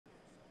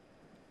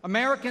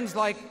Americans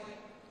like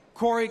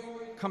Corey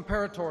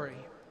Comperatore.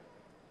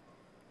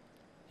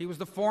 He was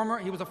a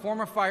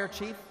former fire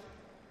chief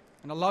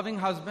and a loving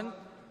husband.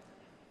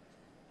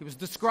 He was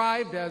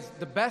described as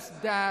the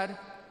best dad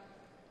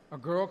a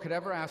girl could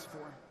ever ask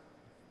for.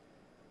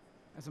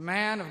 As a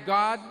man of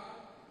God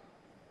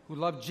who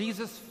loved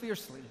Jesus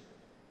fiercely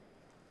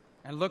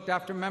and looked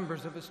after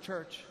members of his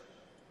church.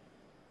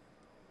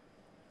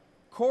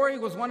 Corey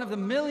was one of the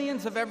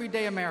millions of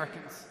everyday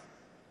Americans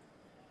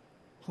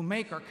who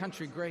make our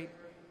country great.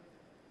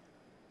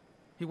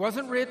 He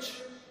wasn't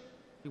rich,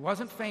 he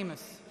wasn't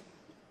famous,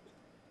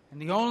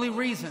 and the only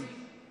reason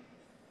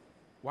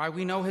why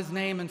we know his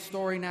name and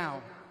story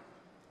now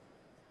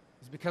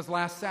is because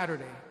last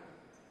Saturday,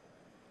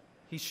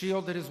 he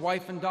shielded his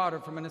wife and daughter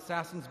from an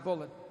assassin's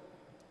bullet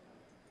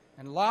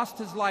and lost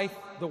his life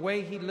the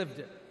way he lived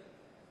it,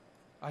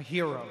 a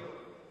hero.